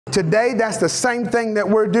Today, that's the same thing that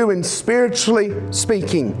we're doing spiritually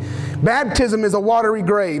speaking. Baptism is a watery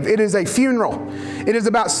grave. It is a funeral. It is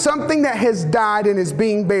about something that has died and is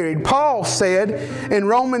being buried. Paul said in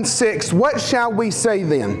Romans 6, "What shall we say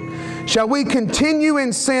then? Shall we continue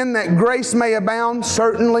in sin that grace may abound?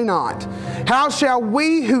 Certainly not. How shall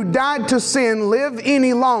we who died to sin live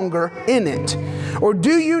any longer in it? Or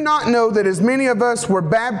do you not know that as many of us were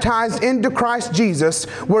baptized into Christ Jesus,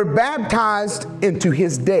 were baptized into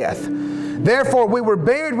His death? Therefore we were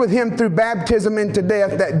buried with Him through baptism into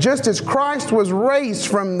death, that just as Christ was raised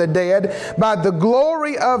from the dead by the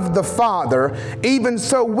glory of the Father, even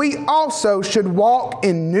so we also should walk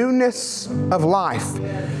in newness of life.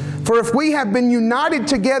 For if we have been united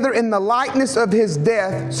together in the likeness of His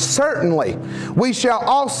death, certainly we shall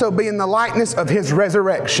also be in the likeness of His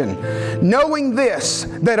resurrection. Knowing this,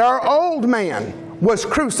 that our old man was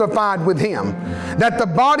crucified with Him, that the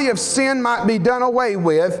body of sin might be done away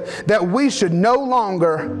with, that we should no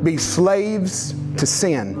longer be slaves to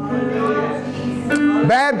sin."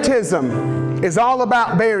 Baptism is all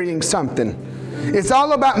about burying something. It's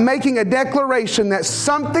all about making a declaration that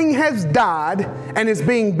something has died and is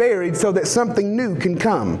being buried so that something new can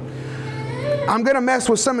come. I'm going to mess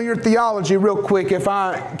with some of your theology real quick if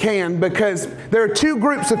I can, because there are two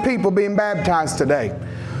groups of people being baptized today.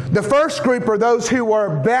 The first group are those who are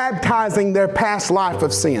baptizing their past life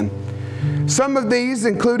of sin. Some of these,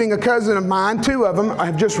 including a cousin of mine, two of them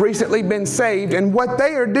have just recently been saved, and what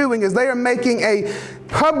they are doing is they are making a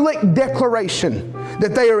public declaration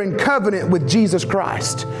that they are in covenant with Jesus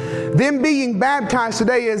Christ. Them being baptized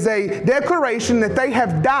today is a declaration that they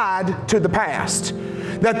have died to the past,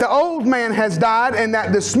 that the old man has died, and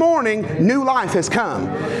that this morning new life has come.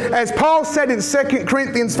 As Paul said in 2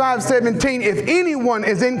 Corinthians 5:17, if anyone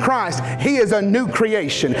is in Christ, he is a new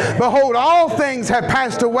creation. Behold, all things have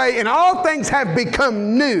passed away and all things have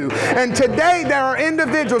become new. And today there are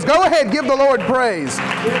individuals, go ahead, give the Lord praise.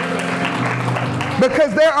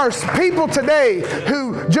 Because there are people today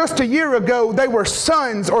who just a year ago they were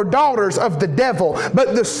sons or daughters of the devil,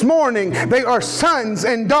 but this morning they are sons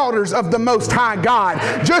and daughters of the Most High God.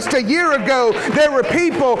 Just a year ago there were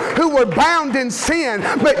people who were bound in sin,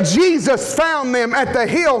 but Jesus found them at the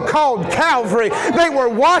hill called Calvary. They were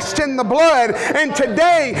washed in the blood, and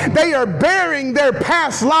today they are bearing their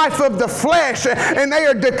past life of the flesh, and they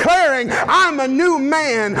are declaring, I'm a new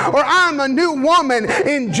man or I'm a new woman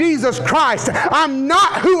in Jesus Christ. I'm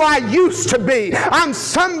not who I used to be. I'm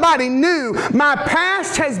somebody new. My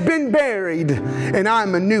past has been buried, and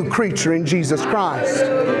I'm a new creature in Jesus Christ.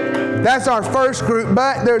 That's our first group,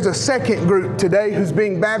 but there's a second group today who's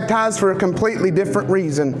being baptized for a completely different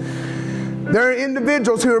reason. There are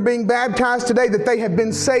individuals who are being baptized today that they have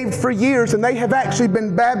been saved for years, and they have actually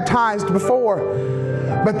been baptized before,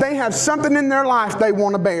 but they have something in their life they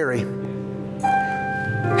want to bury.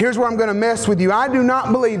 Here's where I'm going to mess with you. I do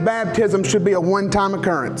not believe baptism should be a one-time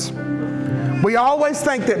occurrence. We always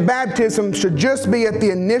think that baptism should just be at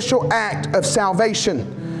the initial act of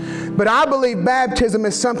salvation. But I believe baptism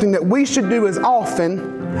is something that we should do as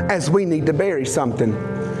often as we need to bury something.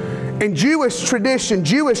 In Jewish tradition,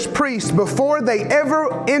 Jewish priests, before they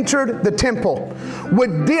ever entered the temple,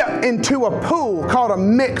 would dip into a pool called a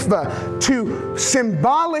mikveh to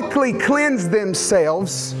symbolically cleanse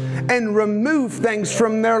themselves and remove things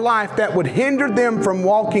from their life that would hinder them from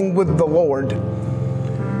walking with the Lord.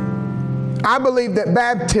 I believe that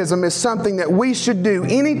baptism is something that we should do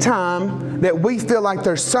anytime that we feel like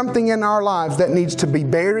there's something in our lives that needs to be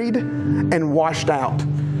buried and washed out.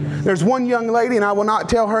 There's one young lady, and I will not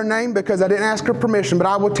tell her name because I didn't ask her permission, but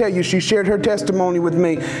I will tell you, she shared her testimony with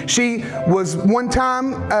me. She was one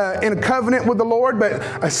time in a covenant with the Lord, but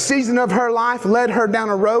a season of her life led her down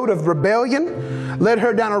a road of rebellion, led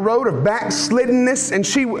her down a road of backsliddenness, and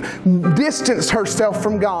she distanced herself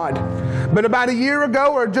from God. But about a year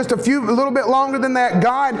ago, or just a little bit longer than that,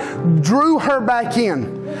 God drew her back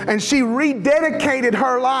in. And she rededicated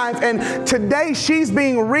her life, and today she's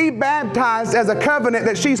being rebaptized as a covenant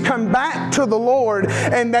that she's come back to the Lord,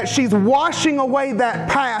 and that she's washing away that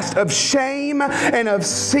past of shame and of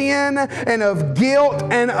sin and of guilt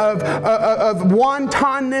and of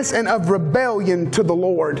wantonness and of rebellion to the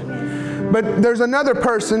Lord. But there's another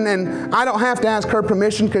person, and I don't have to ask her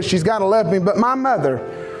permission because she's got to love me, but my mother.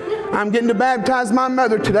 I'm getting to baptize my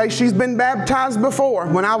mother today. She's been baptized before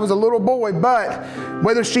when I was a little boy, but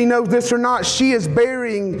whether she knows this or not, she is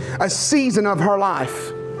burying a season of her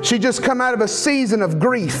life. She just come out of a season of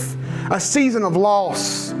grief, a season of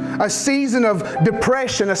loss, a season of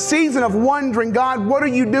depression, a season of wondering, God, what are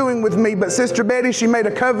you doing with me? But Sister Betty, she made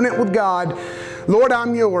a covenant with God. Lord,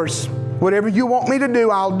 I'm yours. Whatever you want me to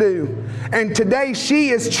do, I'll do. And today she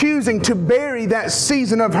is choosing to bury that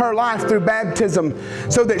season of her life through baptism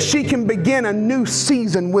so that she can begin a new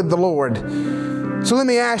season with the Lord. So let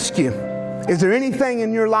me ask you, is there anything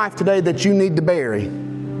in your life today that you need to bury?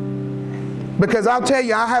 Because I'll tell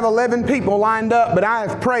you, I have 11 people lined up, but I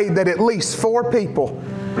have prayed that at least 4 people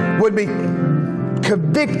would be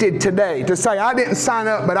convicted today to say, I didn't sign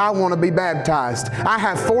up, but I want to be baptized. I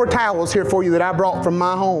have 4 towels here for you that I brought from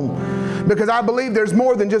my home, because I believe there's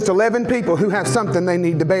more than just 11 people who have something they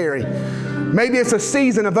need to bury. Maybe it's a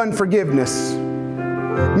season of unforgiveness.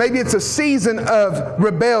 Maybe it's a season of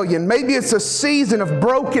rebellion. Maybe it's a season of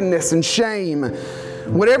brokenness and shame.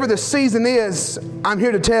 Whatever the season is, I'm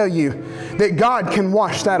here to tell you that God can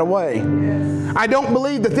wash that away. I don't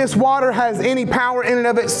believe that this water has any power in and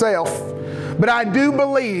of itself. But I do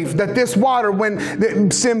believe that this water,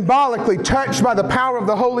 when symbolically touched by the power of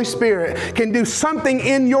the Holy Spirit, can do something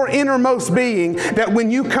in your innermost being, that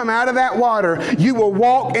when you come out of that water, you will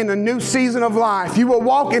walk in a new season of life. You will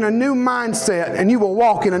walk in a new mindset, and you will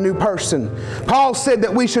walk in a new person. Paul said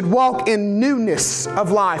that we should walk in newness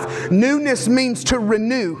of life. Newness means to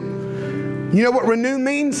renew. You know what renew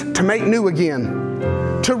means? To make new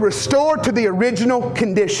again. To restore to the original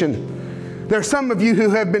condition. There are some of you who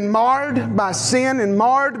have been marred by sin and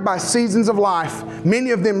marred by seasons of life.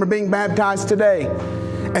 Many of them are being baptized today.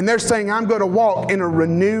 And they're saying, I'm going to walk in a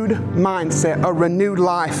renewed mindset, a renewed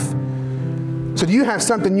life. So do you have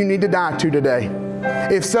something you need to die to today?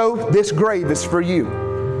 If so, this grave is for you.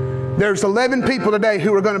 There's 11 people today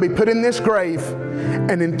who are going to be put in this grave,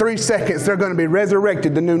 and in 3 seconds they're going to be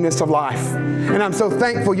resurrected to newness of life. And I'm so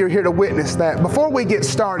thankful you're here to witness that. Before we get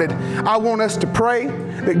started, I want us to pray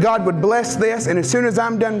that God would bless this, and as soon as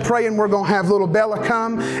I'm done praying, we're going to have little Bella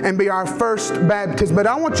come and be our first baptism. But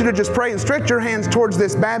I want you to just pray and stretch your hands towards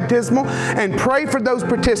this baptismal and pray for those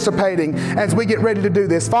participating as we get ready to do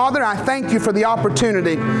this. Father, I thank you for the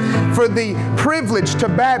opportunity, for the privilege to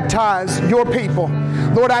baptize your people.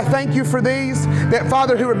 Lord, I thank you for these, that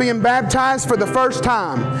Father, who are being baptized for the first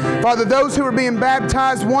time. Father, those who are being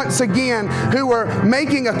baptized once again, who are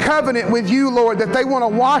making a covenant with you, Lord, that they want to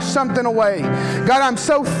wash something away. God, I'm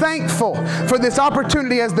so thankful for this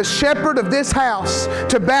opportunity as the shepherd of this house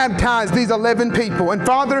to baptize these 11 people. And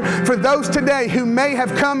Father, for those today who may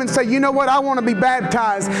have come and say, you know what, I want to be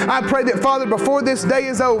baptized, I pray that, Father, before this day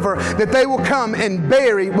is over, that they will come and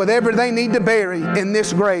bury whatever they need to bury in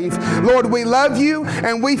this grave. Lord, we love you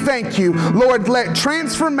and we thank you. Lord, let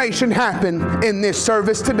transformation happen in this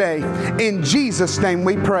service today. In Jesus' name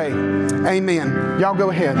we pray. Amen. Y'all go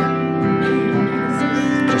ahead.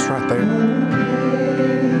 Just right there.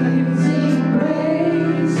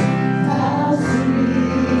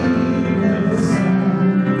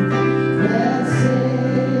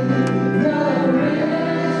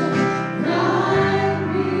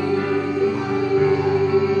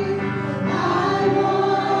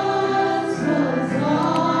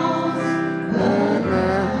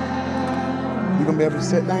 Be able to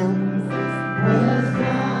sit down?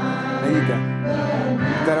 There you go.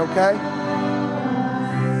 Is that okay?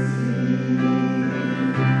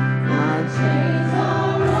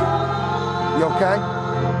 You okay?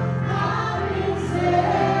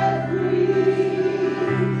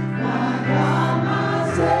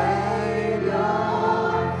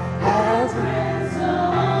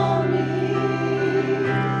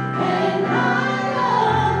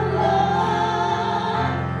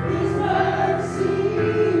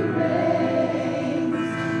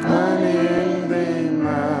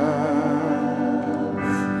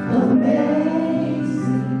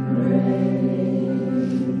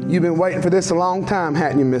 You've been waiting for this a long time,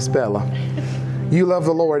 hadn't you, Miss Bella? You love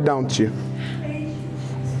the Lord, don't you?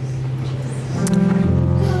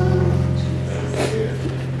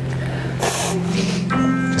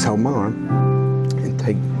 Just hold my arm and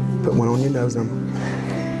put one on your nose.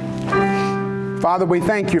 Father, we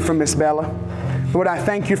thank you for Miss Bella. Lord, I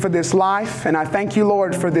thank you for this life, and I thank you,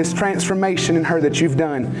 Lord, for this transformation in her that you've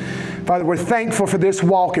done. Father, we're thankful for this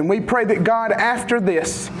walk, and we pray that God, after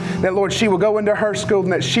this, that, Lord, she will go into her school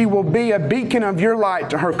and that she will be a beacon of your light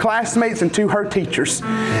to her classmates and to her teachers.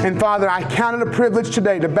 And Father, I count it a privilege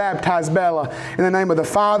today to baptize Bella in the name of the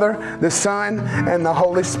Father, the Son, and the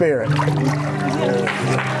Holy Spirit.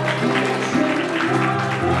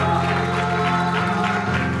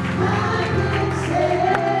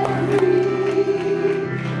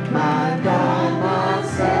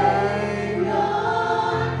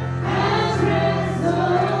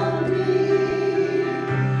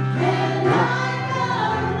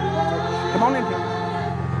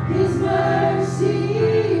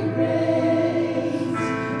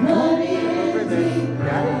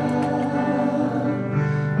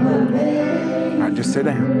 Amen. Sit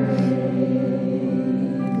down.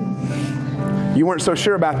 You weren't so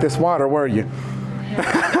sure about this water, were you?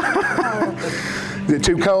 Is it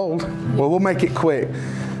too cold? Well, we'll make it quick.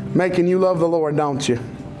 Macon, you love the Lord, don't you?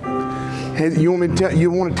 You want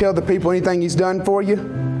to tell the people anything He's done for you?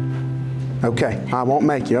 Okay, I won't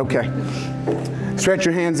make you. Okay. Stretch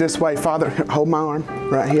your hands this way. Father, hold my arm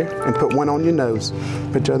right here and put one on your nose.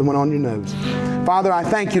 Put the other one on your nose. Father, I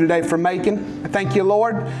thank you today for Macon. I thank you,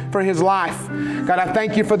 Lord, for his life. God, I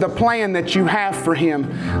thank you for the plan that you have for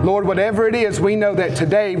him. Lord, whatever it is, we know that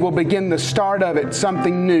today will begin the start of it,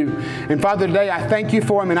 something new. And Father, today I thank you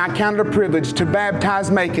for him, and I count it a privilege to baptize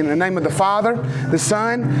Macon in the name of the Father, the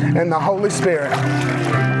Son, and the Holy Spirit.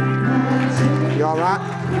 You all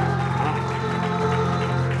right?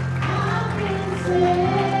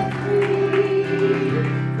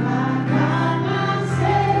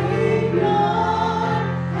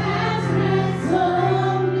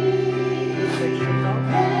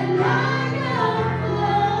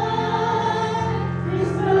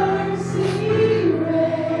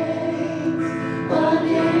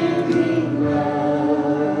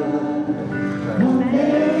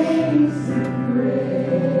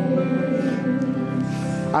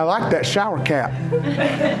 I like that shower cap.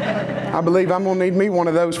 I believe I'm going to need me one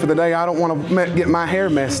of those for the day I don't want to get my hair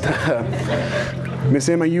messed up. Miss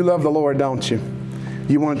Emma, you love the Lord, don't you?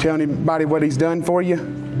 You want to tell anybody what He's done for you?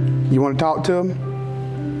 You want to talk to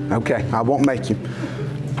Him? Okay, I won't make you.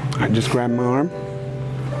 I just grab my arm.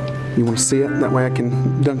 You want to see it? That way I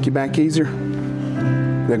can dunk you back easier.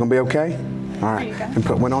 They're going to be okay? All right. And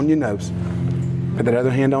put one on your nose. Put that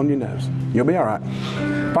other hand on your nose. You'll be all right.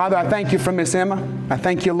 Father, I thank you for Miss Emma. I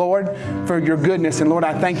thank you, Lord, for your goodness. And Lord,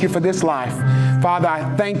 I thank you for this life. Father,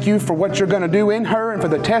 I thank you for what you're going to do in her and for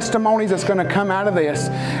the testimonies that's going to come out of this.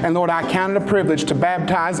 And Lord, I count it a privilege to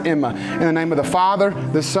baptize Emma in the name of the Father,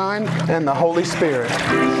 the Son, and the Holy Spirit.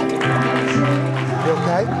 You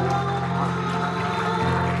okay?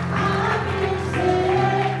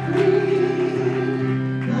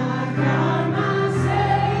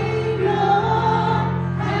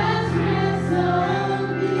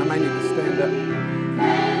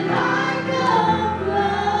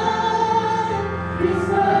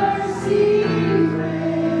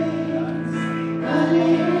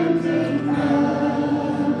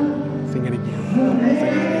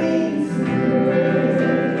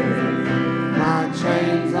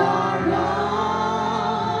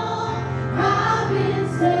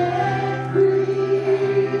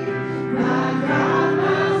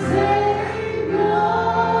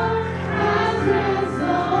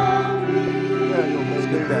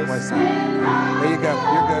 There you go.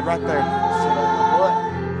 You're good right there.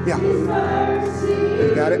 Yeah.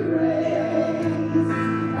 You got it?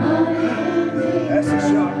 That's a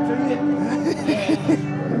shock to you.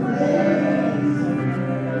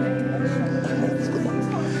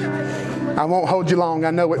 I won't hold you long. I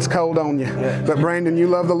know it's cold on you. Yeah. But Brandon, you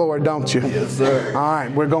love the Lord, don't you? Yes, sir. All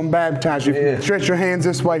right, we're going to baptize you. Yeah. Stretch your hands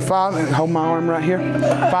this way, Father, and hold my arm right here.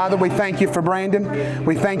 Father, we thank you for Brandon.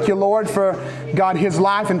 We thank you, Lord, for, God, his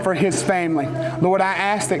life and for his family. Lord, I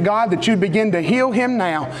ask that, God, that you begin to heal him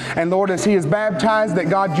now. And, Lord, as he is baptized, that,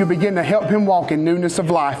 God, you begin to help him walk in newness of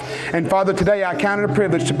life. And, Father, today I count it a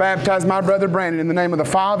privilege to baptize my brother Brandon in the name of the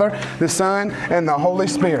Father, the Son, and the Holy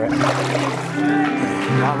Spirit.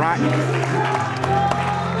 All right.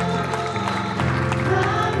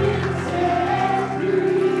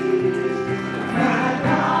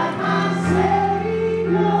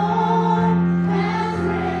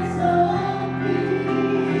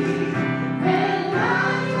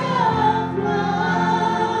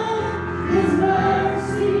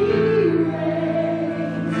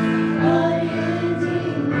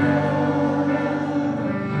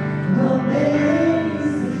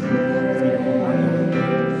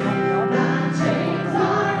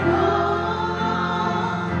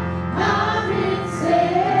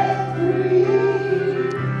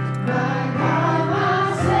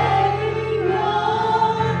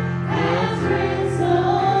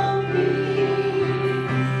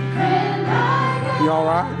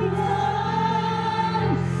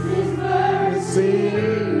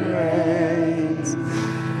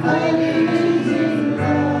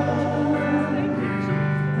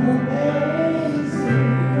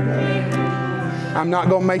 I'm not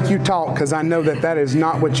going to make you talk because I know that that is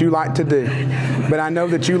not what you like to do. But I know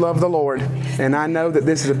that you love the Lord. And I know that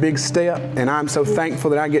this is a big step. And I'm so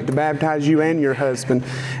thankful that I get to baptize you and your husband.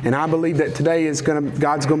 And I believe that today is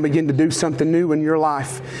God's going to begin to do something new in your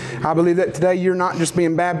life. I believe that today you're not just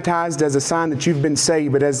being baptized as a sign that you've been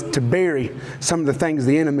saved, but as to bury some of the things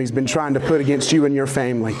the enemy's been trying to put against you and your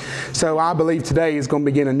family. So I believe today is going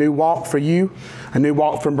to begin a new walk for you. A new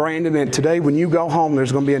walk from Brandon. And today when you go home,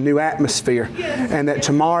 there's going to be a new atmosphere. And that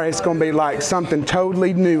tomorrow it's going to be like something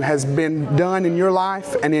totally new has been done in your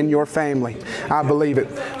life and in your family. I believe it.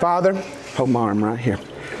 Father, hold my arm right here.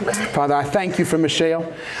 Father, I thank you for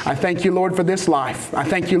Michelle. I thank you, Lord, for this life. I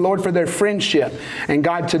thank you, Lord, for their friendship. And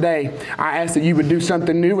God, today, I ask that you would do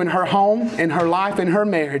something new in her home, in her life, in her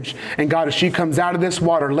marriage. And God, as she comes out of this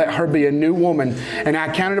water, let her be a new woman. And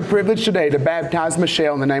I count it a privilege today to baptize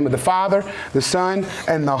Michelle in the name of the Father, the Son,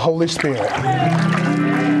 and the Holy Spirit.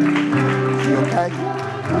 You okay?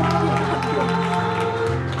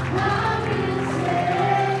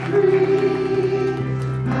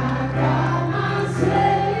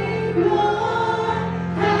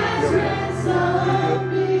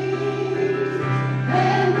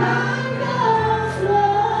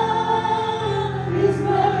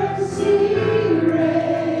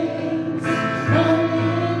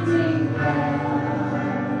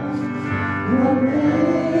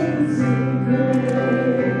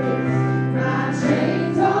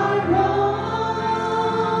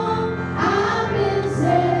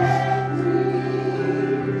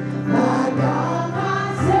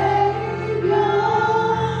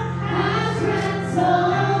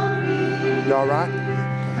 All right.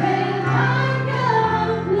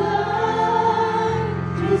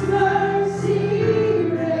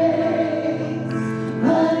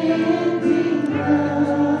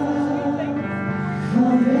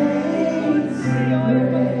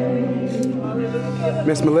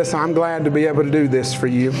 Miss Melissa, I'm glad to be able to do this for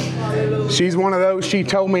you. She's one of those, she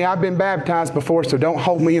told me, I've been baptized before, so don't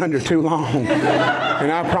hold me under too long.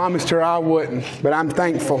 And I promised her I wouldn't. But I'm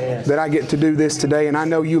thankful that I get to do this today. And I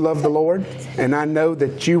know you love the Lord. And I know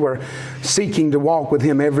that you are seeking to walk with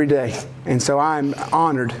Him every day. And so I'm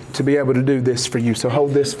honored to be able to do this for you. So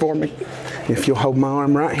hold this for me. If you'll hold my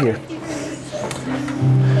arm right here.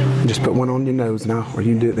 Just put one on your nose now, or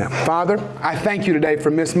you can do it now. Father, I thank you today for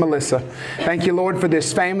Miss Melissa. Thank you, Lord, for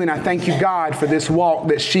this family, and I thank you, God, for this walk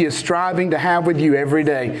that she is striving to have with you every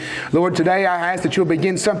day. Lord, today I ask that you'll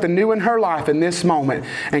begin something new in her life in this moment.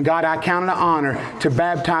 And God, I count it an honor to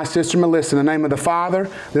baptize Sister Melissa in the name of the Father,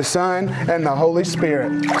 the Son, and the Holy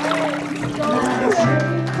Spirit.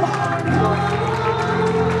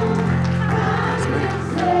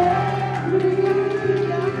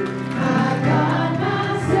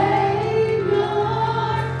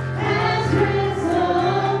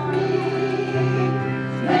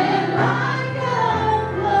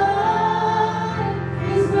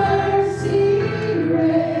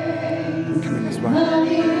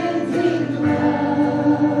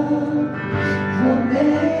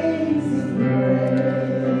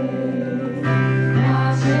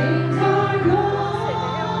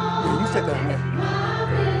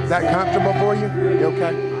 Is that comfortable for you? You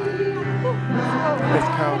okay? It's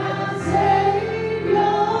cold.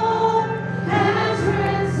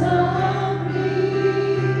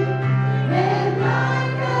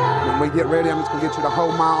 When we get ready, I'm just going to get you to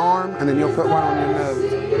hold my arm, and then you'll put one on your nose.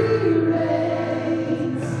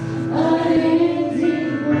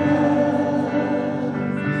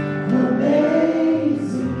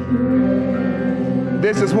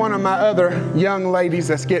 This is one of my other young ladies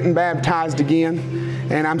that's getting baptized again.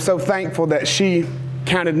 And I'm so thankful that she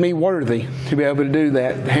counted me worthy to be able to do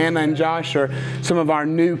that. Hannah and Josh are some of our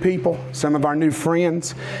new people, some of our new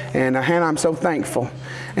friends. And Hannah, I'm so thankful.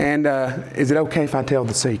 And is it okay if I tell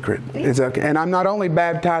the secret? It's okay. And I'm not only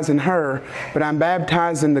baptizing her, but I'm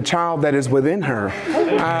baptizing the child that is within her.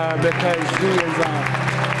 Because she is...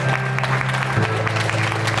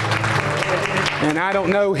 And I don't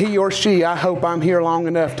know he or she. I hope I'm here long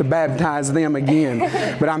enough to baptize them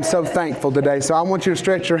again. But I'm so thankful today. So I want you to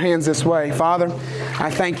stretch your hands this way. Father, I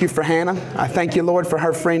thank you for Hannah. I thank you, Lord, for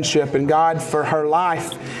her friendship, and God, for her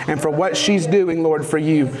life and for what she's doing, Lord, for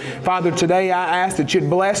you. Father, today I ask that you'd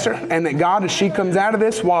bless her, and that, God, as she comes out of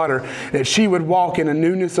this water, that she would walk in a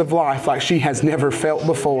newness of life like she has never felt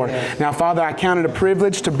before. Now, Father, I count it a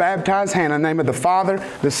privilege to baptize Hannah in the name of the Father,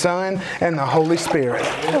 the Son, and the Holy Spirit.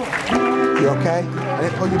 You okay? I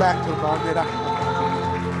didn't pull you back too far, did I?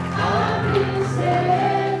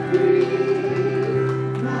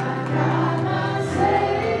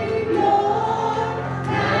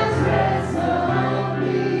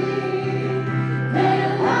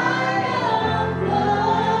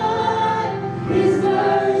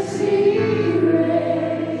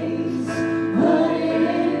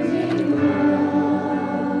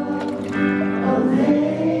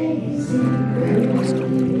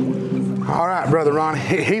 Brother Ronnie.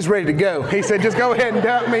 He's ready to go. He said, just go ahead and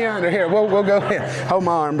duck me under here. We'll go ahead. Hold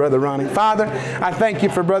my arm, Brother Ronnie. Father, I thank you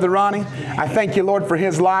for Brother Ronnie. I thank you, Lord, for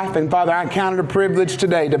his life. And Father, I count it a privilege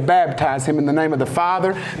today to baptize him in the name of the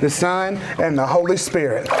Father, the Son, and the Holy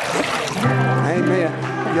Spirit.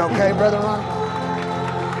 Amen. You okay, Brother Ronnie?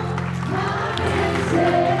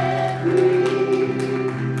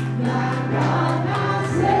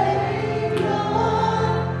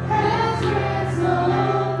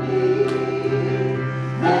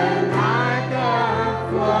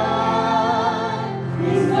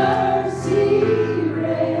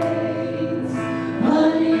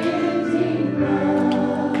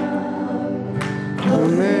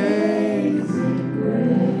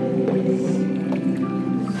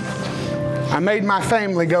 I made my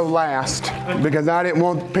family go last because I didn't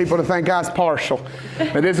want people to think I was partial.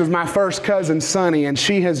 But this is my first cousin, Sonny, and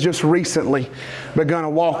she has just recently begun a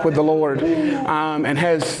walk with the Lord. And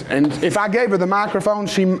if I gave her the microphone,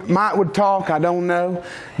 she would talk. I don't know.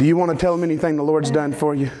 Do you want to tell them anything the Lord's done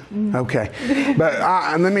for you? Okay. But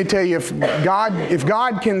let me tell you, if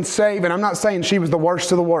God can save, and I'm not saying she was the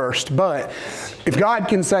worst of the worst, but if God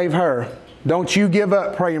can save her, don't you give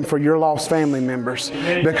up praying for your lost family members.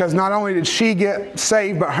 Because not only did she get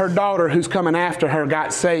saved, but her daughter who's coming after her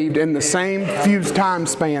got saved in the same few time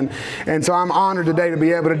span. And so I'm honored today to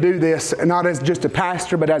be able to do this, not as just a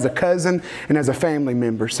pastor, but as a cousin and as a family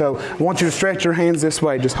member. So I want you to stretch your hands this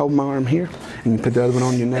way. Just hold my arm here and you put the other one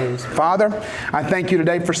on your nose. Father, I thank you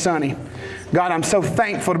today for Sonny. God, I'm so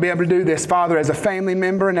thankful to be able to do this, Father, as a family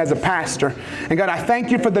member and as a pastor. And God, I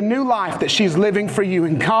thank you for the new life that she's living for you.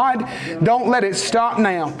 And God, don't let it stop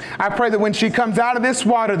now. I pray that when she comes out of this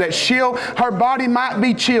water, that her body might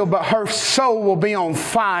be chilled, but her soul will be on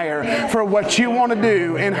fire for what you want to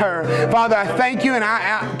do in her. Father, I thank you, and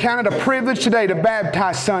I count it a privilege today to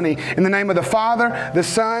baptize Sonny in the name of the Father, the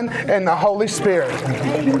Son, and the Holy Spirit.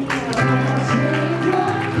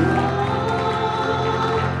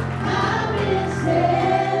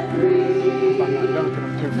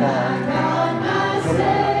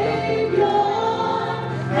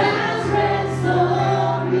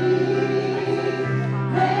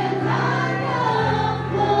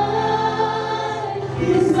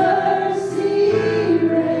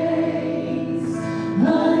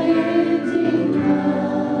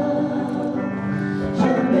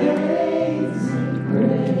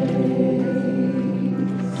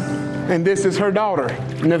 And this is her daughter,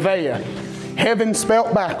 Nevaeh. Heaven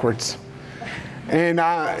spelt backwards. And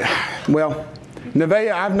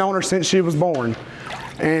Nevaeh, I've known her since she was born.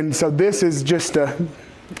 And so this is just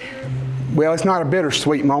it's not a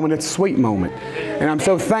bittersweet moment, it's a sweet moment. And I'm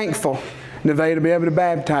so thankful, Nevaeh, to be able to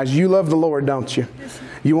baptize. You love the Lord, don't you?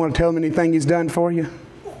 You want to tell him anything he's done for you?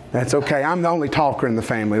 That's okay. I'm the only talker in the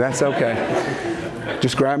family. That's okay.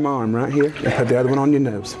 Just grab my arm right here and put the other one on your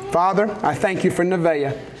nose. Father, I thank you for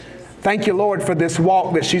Nevaeh. Thank you, Lord, for this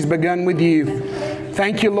walk that she's begun with you.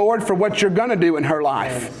 Thank you, Lord, for what you're going to do in her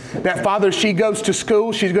life. That, Father, she goes to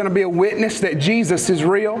school, she's going to be a witness that Jesus is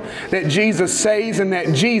real, that Jesus saves, and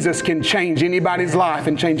that Jesus can change anybody's life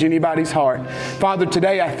and change anybody's heart. Father,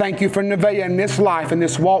 today I thank you for Nevaeh and this life and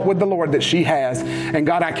this walk with the Lord that she has. And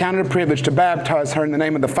God, I count it a privilege to baptize her in the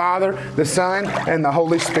name of the Father, the Son, and the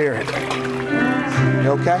Holy Spirit.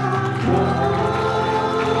 You okay?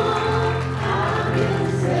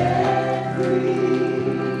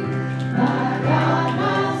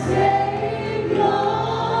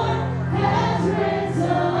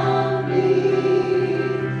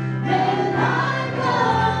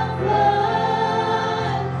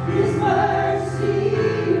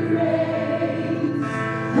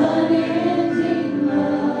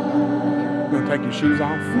 Take your shoes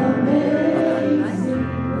off.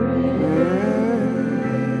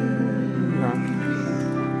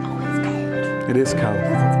 It is cold.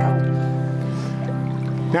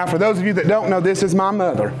 Now, for those of you that don't know, this is my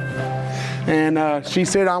mother. And she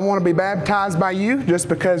said, I want to be baptized by you just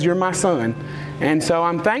because you're my son. And so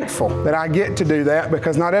I'm thankful that I get to do that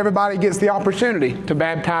because not everybody gets the opportunity to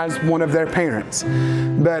baptize one of their parents.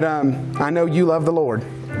 But I know you love the Lord.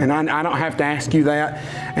 And I don't have to ask you that.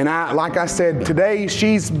 And like I said, today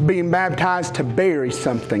she's being baptized to bury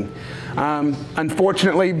something.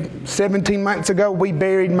 Unfortunately, 17 months ago, we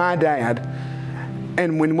buried my dad.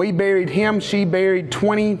 And when we buried him, she buried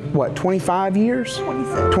 25 years?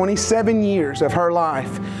 27 years of her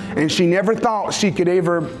life. And she never thought she could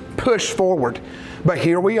ever push forward. But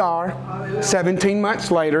here we are, 17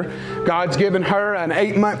 months later. God's given her a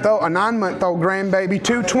 9-month-old grandbaby,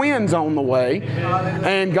 2 twins on the way.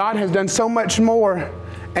 And God has done so much more.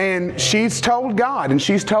 And she's told God, and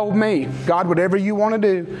she's told me, God, whatever you want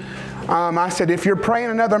to do, I said, if you're praying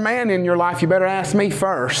another man in your life, you better ask me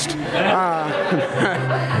first.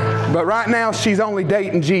 But right now, she's only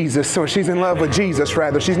dating Jesus, or she's in love with Jesus,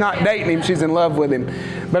 rather. She's not dating him, she's in love with him.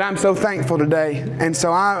 But I'm so thankful today. And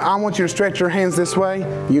so I want you to stretch your hands this way.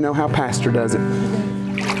 You know how Pastor does it.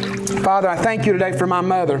 Father, I thank you today for my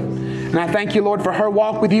mother. And I thank you, Lord, for her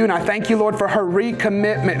walk with you. And I thank you, Lord, for her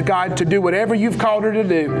recommitment, God, to do whatever you've called her to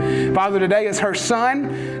do. Father, today is her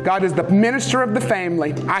son. God is the minister of the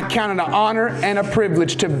family. I count it an honor and a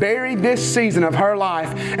privilege to bury this season of her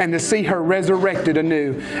life and to see her resurrected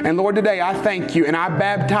anew. And Lord, today I thank you and I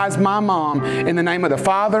baptize my mom in the name of the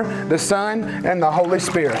Father, the Son, and the Holy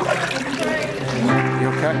Spirit. You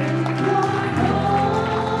okay?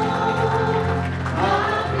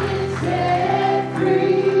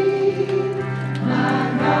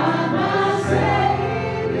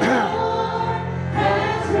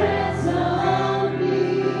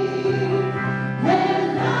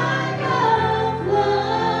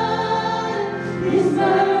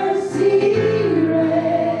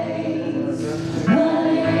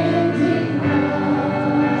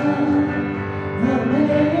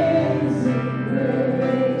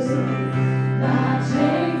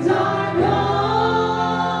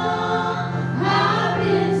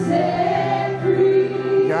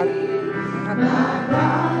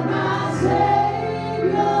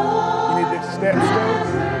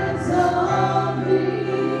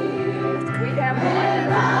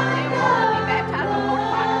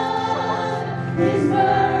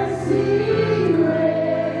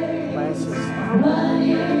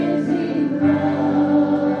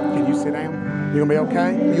 You gonna be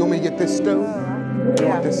okay? You want me to get this stool? You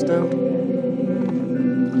want this stool?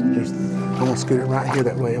 Here's, I'm gonna scoot it right here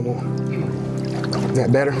that way. Is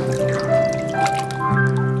that better?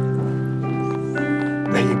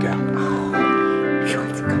 There you go.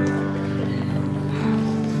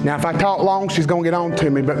 Now, if I talk long, she's gonna get on to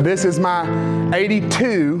me. But this is my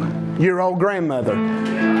 82-year-old grandmother,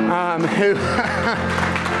 who.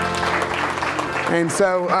 And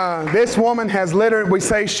so this woman has literally, we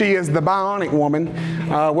say she is the bionic woman.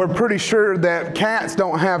 We're pretty sure that cats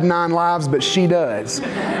don't have 9 lives, but she does.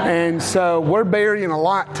 And so we're burying a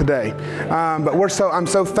lot today. But I'm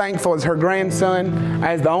so thankful as her grandson,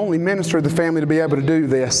 as the only minister of the family, to be able to do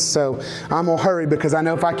this. So I'm going to hurry because I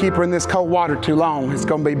know if I keep her in this cold water too long, it's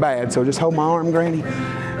going to be bad. So just hold my arm, Granny.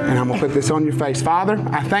 And I'm going to put this on your face. Father,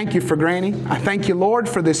 I thank you for Granny. I thank you, Lord,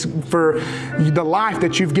 for the life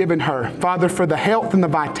that you've given her. Father, for the health and the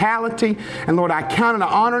vitality. And Lord, I count it an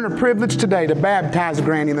honor and a privilege today to baptize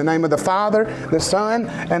Granny in the name of the Father, the Son,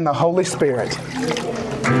 and the Holy Spirit.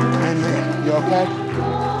 Amen. You okay?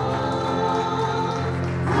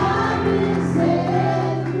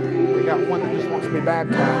 We got one that just wants to be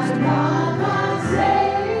baptized.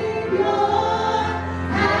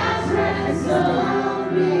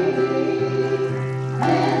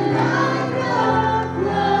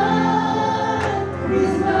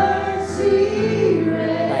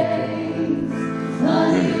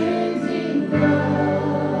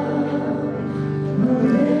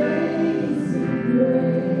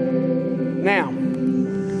 Now,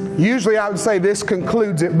 usually I would say this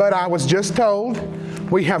concludes it, but I was just told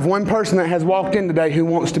we have one person that has walked in today who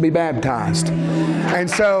wants to be baptized. And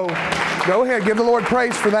so, go ahead, give the Lord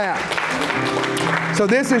praise for that. So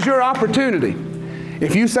this is your opportunity.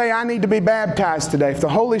 If you say, I need to be baptized today, if the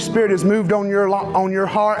Holy Spirit has moved on your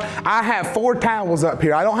heart, I have 4 towels up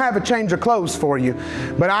here. I don't have a change of clothes for you,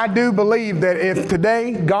 but I do believe that if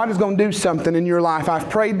today God is going to do something in your life, I've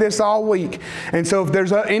prayed this all week, and so if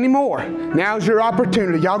there's any more, now's your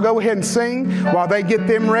opportunity. Y'all go ahead and sing while they get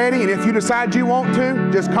them ready, and if you decide you want to,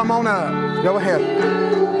 just come on up. Go ahead.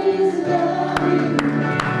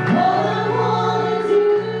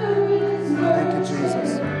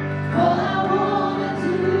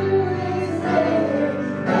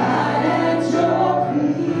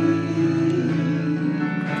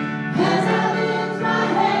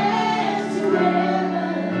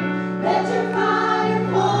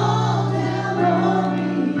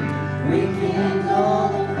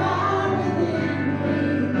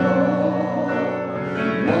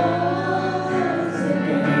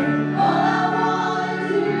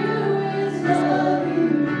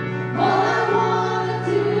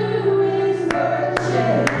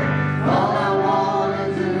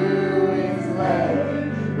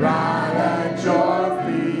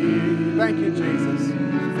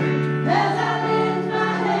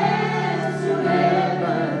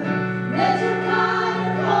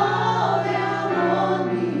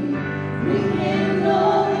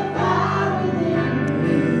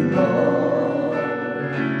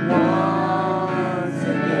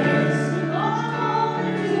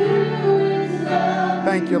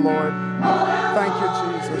 Thank you, Lord. Thank you,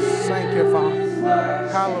 Jesus. Thank you, Father.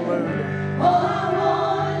 Hallelujah. All I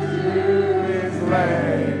want to do is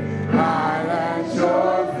lay right at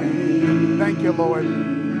your feet. Thank you, Lord.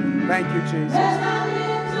 Thank you, Jesus.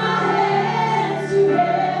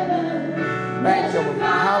 Thank you, Lord.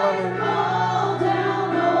 Hallelujah.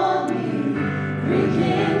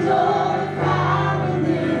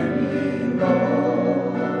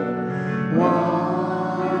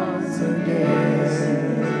 Once again,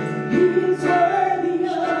 He's worthy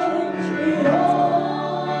of it all.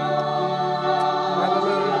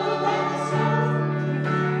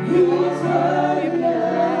 He's worthy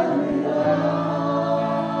of it all.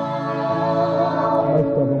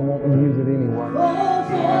 Most of them won't use it anyway.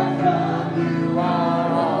 You are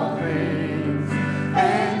all things,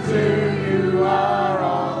 and to you are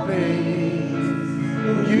all things.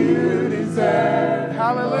 You deserve.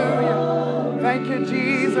 Hallelujah. Thank you,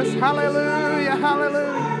 Jesus. Hallelujah.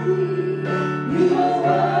 Hallelujah. You are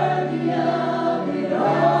worthy of it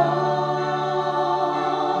all.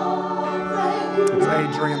 It's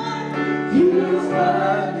Adrian. You are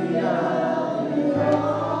worthy of it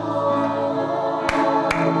all.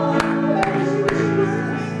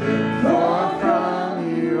 For from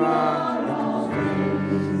you are all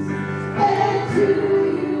things, and to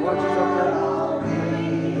you are all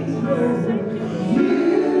things. You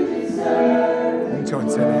deserve. Go and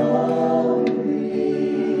sit down.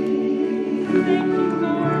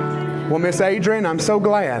 Well, Miss Adrian, I'm so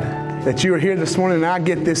glad that you are here this morning and I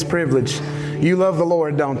get this privilege. You love the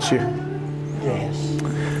Lord, don't you? Yes.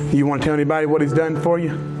 You want to tell anybody what He's done for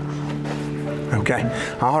you? Okay.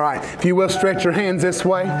 All right. If you will, stretch your hands this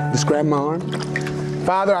way. Just grab my arm.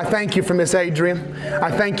 Father, I thank you for Miss Adrian. I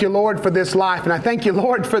thank you, Lord, for this life. And I thank you,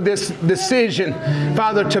 Lord, for this decision,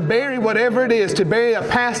 Father, to bury whatever it is, to bury a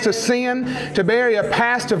past of sin, to bury a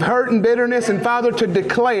past of hurt and bitterness, and Father, to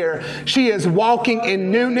declare she is walking in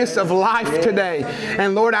newness of life today.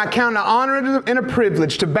 And Lord, I count an honor and a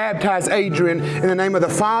privilege to baptize Adrian in the name of the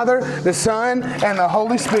Father, the Son, and the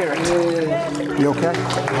Holy Spirit. You okay?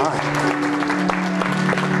 All right.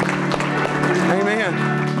 Amen.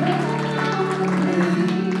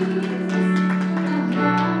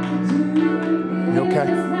 Okay.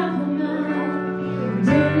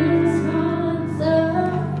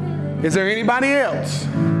 Is there anybody else?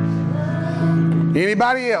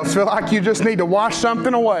 Anybody else feel like you just need to wash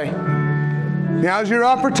something away? Now's your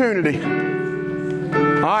opportunity.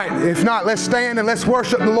 All right, if not, let's stand and let's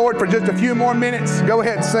worship the Lord for just a few more minutes. Go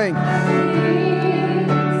ahead and sing.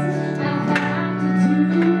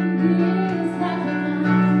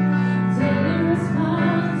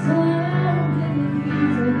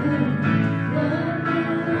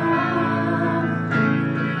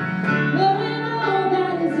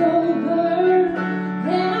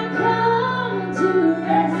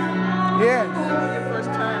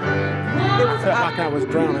 I was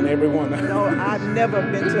drowning everyone. No, I've never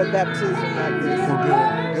been to a baptism like this.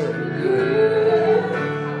 Good.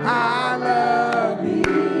 I love you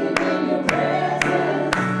in your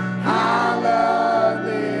presence. I love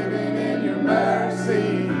living in your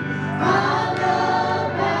mercy. I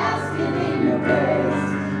love basking in your grace.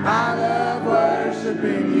 I love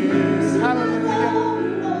worshiping you. Hallelujah.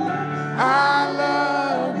 I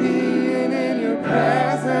love being in your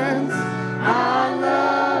presence. I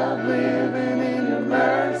love living in your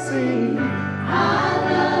mercy. I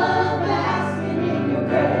love basking in your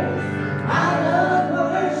grace. I love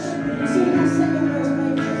worshiping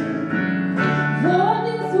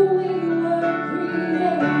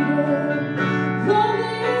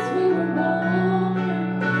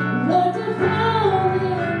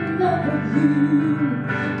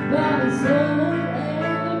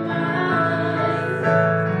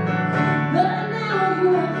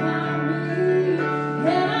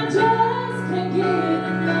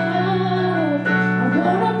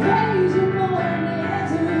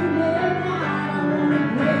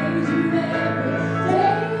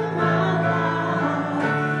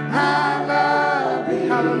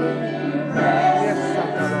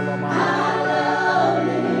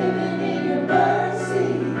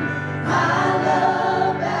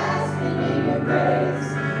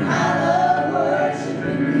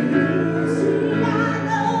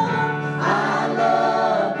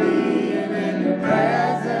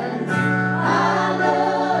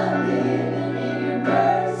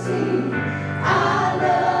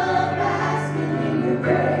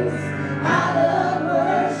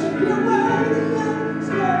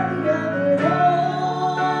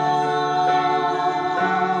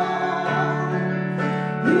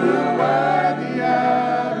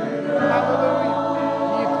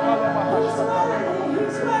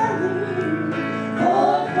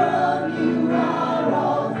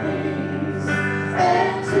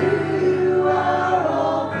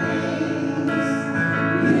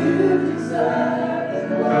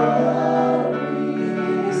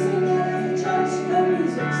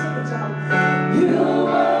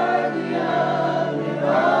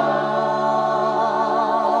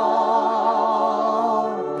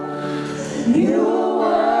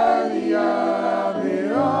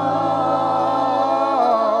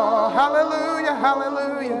hallelujah,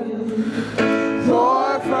 hallelujah.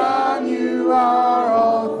 For from you are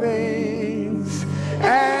all things,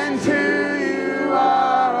 and to you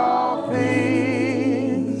are all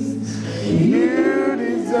things. You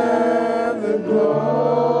deserve the glory.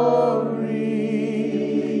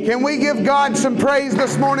 Can we give God some praise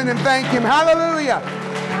this morning and thank Him? Hallelujah.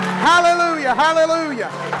 Hallelujah. Hallelujah.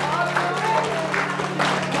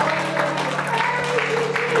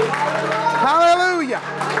 Hallelujah.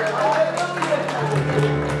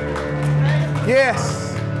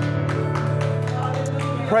 Yes.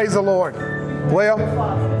 Praise the Lord. Well,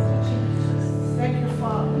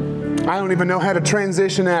 I don't even know how to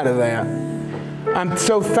transition out of that. I'm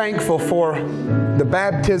so thankful for the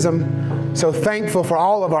baptism. So thankful for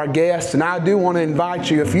all of our guests, and I do want to invite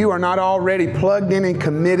you, if you are not already plugged in and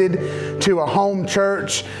committed to a home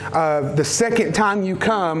church, the second time you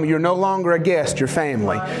come, you're no longer a guest, you're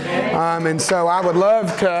family. And so I would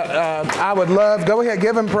love, go ahead,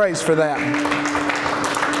 give them praise for that.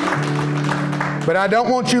 But I don't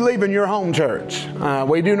want you leaving your home church.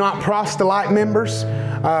 We do not proselyte members.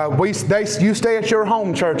 You stay at your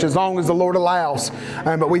home church as long as the Lord allows.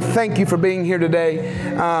 But we thank you for being here today.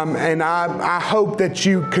 And I hope that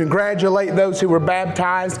you congratulate those who were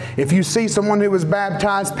baptized. If you see someone who was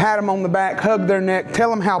baptized, pat them on the back, hug their neck, tell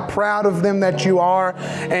them how proud of them that you are,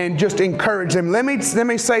 and just encourage them. Let me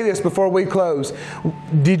say this before we close.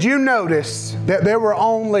 Did you notice that there were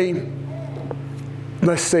only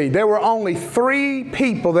 3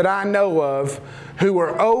 people that I know of who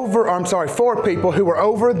were over, 4 people who were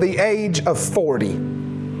over the age of 40.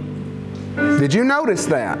 Did you notice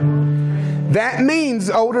that? That means,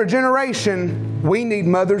 older generation, we need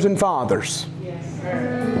mothers and fathers.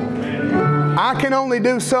 I can only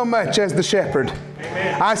do so much as the shepherd.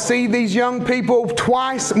 I see these young people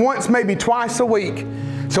once, maybe twice a week.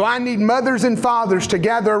 So I need mothers and fathers to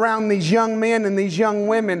gather around these young men and these young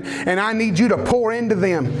women, and I need you to pour into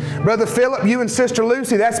them. Brother Philip, you and Sister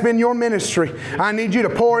Lucy, that's been your ministry. I need you to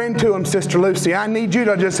pour into them, Sister Lucy. I need you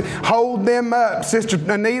to just hold them up. Sister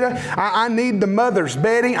Anita, I need the mothers.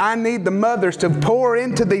 Betty, I need the mothers to pour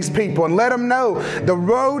into these people and let them know the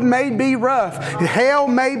road may be rough. Hell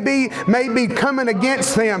may be coming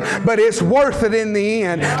against them, but it's worth it in the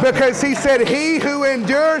end. Because He said, he who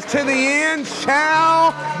endures to the end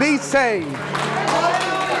shall be saved.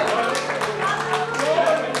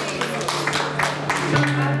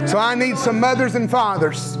 So I need some mothers and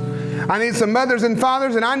fathers. I need some mothers and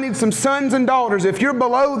fathers, and I need some sons and daughters. If you're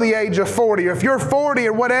below the age of 40, or if you're 40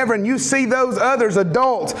 or whatever, and you see those others,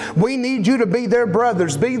 adults, we need you to be their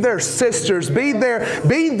brothers, be their sisters, be their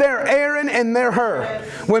Aaron and their Hur.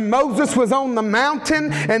 When Moses was on the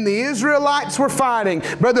mountain and the Israelites were fighting,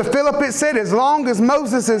 Brother Philip, it said, as long as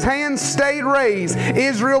Moses' hands stayed raised,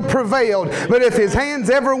 Israel prevailed. But if his hands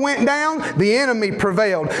ever went down, the enemy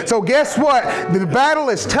prevailed. So guess what? The battle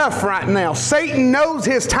is tough right now. Satan knows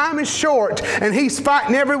his time is short, and he's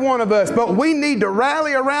fighting every one of us. But we need to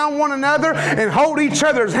rally around one another and hold each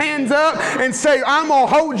other's hands up and say, I'm going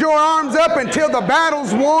to hold your arms up until the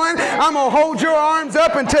battle's won. I'm going to hold your arms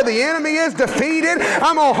up until the enemy is defeated.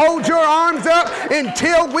 I'm going to hold your arms up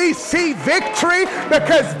until we see victory,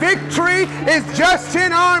 because victory is just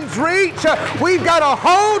in arm's reach. We've got to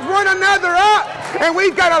hold one another up, and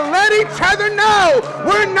we've got to let each other know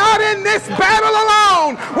we're not in this battle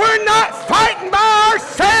alone. We're not fighting by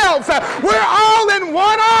ourselves. We're all in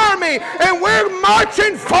one army, and we're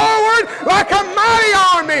marching forward like a mighty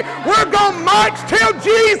army. We're going to march till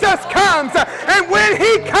Jesus comes, and when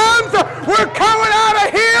He comes, we're coming out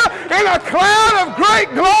of here in a cloud of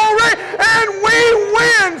great glory, and we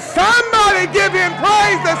win. Somebody give Him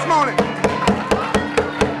praise this morning.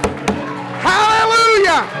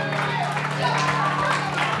 Hallelujah.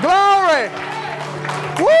 Glory.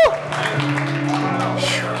 Woo.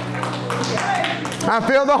 I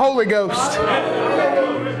feel the Holy Ghost.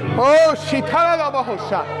 Oh,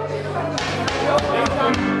 Shitalabahosha.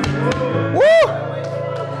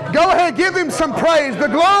 Woo! Go ahead, give Him some praise. The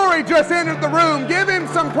glory just entered the room. Give Him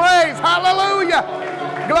some praise. Hallelujah.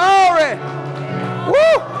 Glory.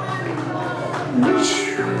 Woo!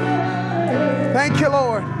 Thank you,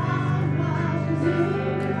 Lord.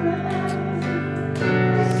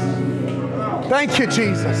 Thank you,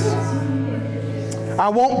 Jesus. I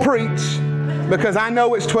won't preach, because I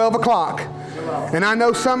know it's 12 o'clock. And I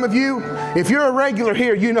know some of you, if you're a regular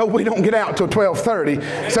here, you know we don't get out till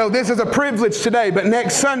 12:30. So this is a privilege today, but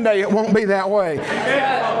next Sunday it won't be that way.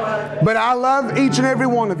 But I love each and every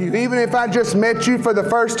one of you. Even if I just met you for the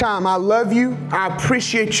first time, I love you. I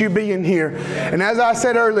appreciate you being here. And as I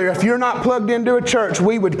said earlier, if you're not plugged into a church,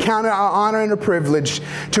 we would count it our honor and a privilege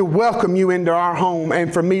to welcome you into our home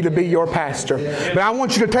and for me to be your pastor. But I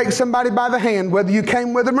want you to take somebody by the hand, whether you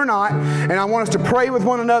came with them or not, and I want us to pray with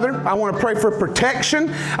one another. I want to pray for protection.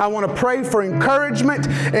 I want to pray for encouragement.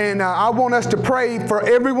 And I want us to pray for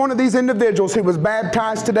every one of these individuals who was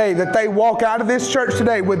baptized today, that they walk out of this church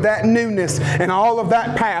today with that newness and all of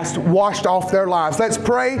that past washed off their lives. Let's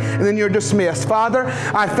pray, and then you're dismissed. Father,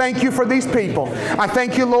 I thank you for these people. I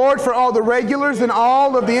thank you, Lord, for all the regulars and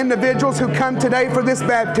all of the individuals who come today for this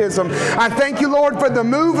baptism. I thank you, Lord, for the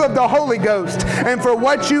move of the Holy Ghost and for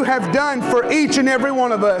what you have done for each and every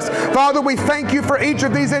one of us. Father, we thank you for each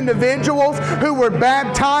of these individuals who were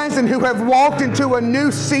baptized and who have walked into a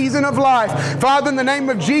new season of life. Father, in the name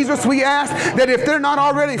of Jesus, we ask that if they're not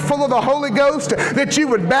already full of the Holy Ghost, that you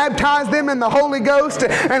would baptize them in the Holy Ghost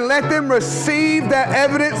and let them receive that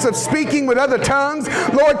evidence of speaking with other tongues.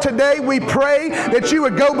 Lord, today we pray that you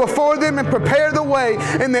would go before them and prepare the way,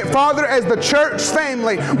 and that, Father, as the church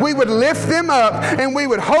family, we would lift them up and we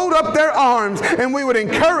would hold up their arms and we would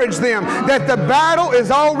encourage them that the battle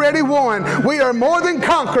is already won. We are more than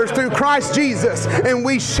conquerors through Christ Jesus, and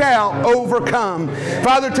we shall overcome.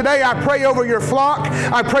 Father, today I pray over your flock.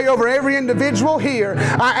 I pray over every individual here.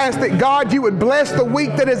 I ask that, God, you would bless the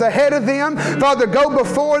week that is ahead of them. Father, go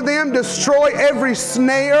before them, destroy every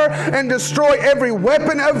snare and destroy every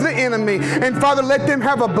weapon of the enemy. And Father, let them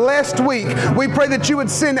have a blessed week. We pray that you would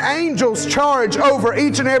send angels charge over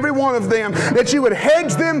each and every one of them, that you would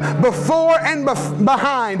hedge them before and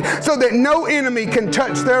behind so that no enemy can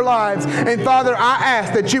touch their lives. And Father, I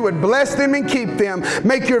ask that you would bless them and keep them.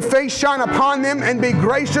 Make your face shine upon them and be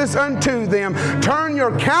gracious unto them. Turn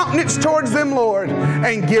your countenance towards them, Lord,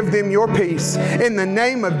 and give them your peace. In the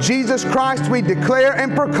name of Jesus Christ, we declare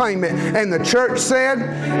and proclaim it. And the church said,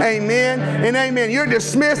 amen and amen. You're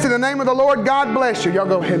dismissed in the name of the Lord. God bless you. Y'all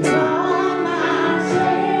go ahead and sing.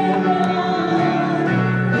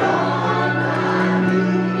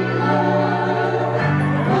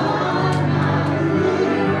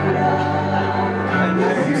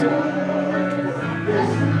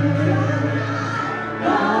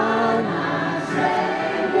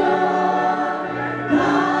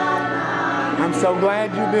 So glad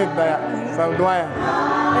you did that. So glad.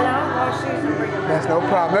 That's no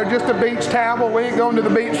problem. They're just a beach towel. We ain't going to the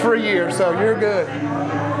beach for a year, so you're good.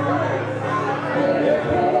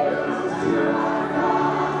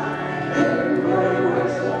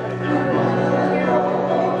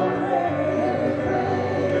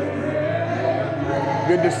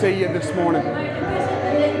 Good to see you this morning.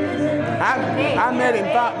 I met him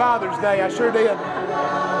Father's Day. I sure did.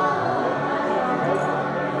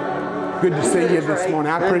 Good to see you this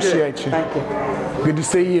morning. I appreciate you. Thank you. Good to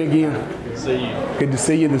see you again. Good to see you. Good to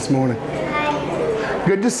see you this morning.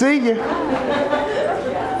 Good to see you.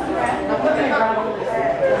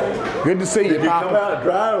 Good to see you, Did you Papa. come out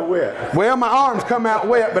dry or wet? Well, my arms come out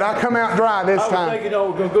wet, but I come out dry this I was time. thinking I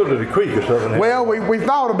was going to go to the creek or something. Well, we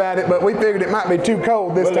thought about it, but we figured it might be too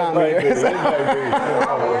cold this time of year. It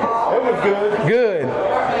was good. Good.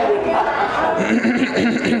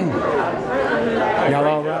 Y'all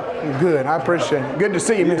all right? Good. I appreciate it. Good to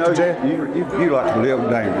see you, Mr. Jeff. You like to live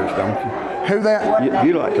dangerous, don't you? Who that?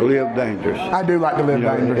 You like to live dangerous. I do like to live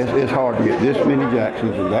dangerous. It's hard to get this many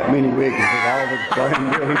Jacksons and that many Wiggins and all of the same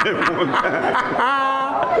building at one time.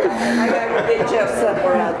 I gotta go get Jeff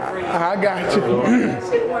supper out of the freezer. I got you.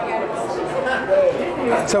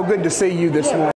 So good to see you this morning.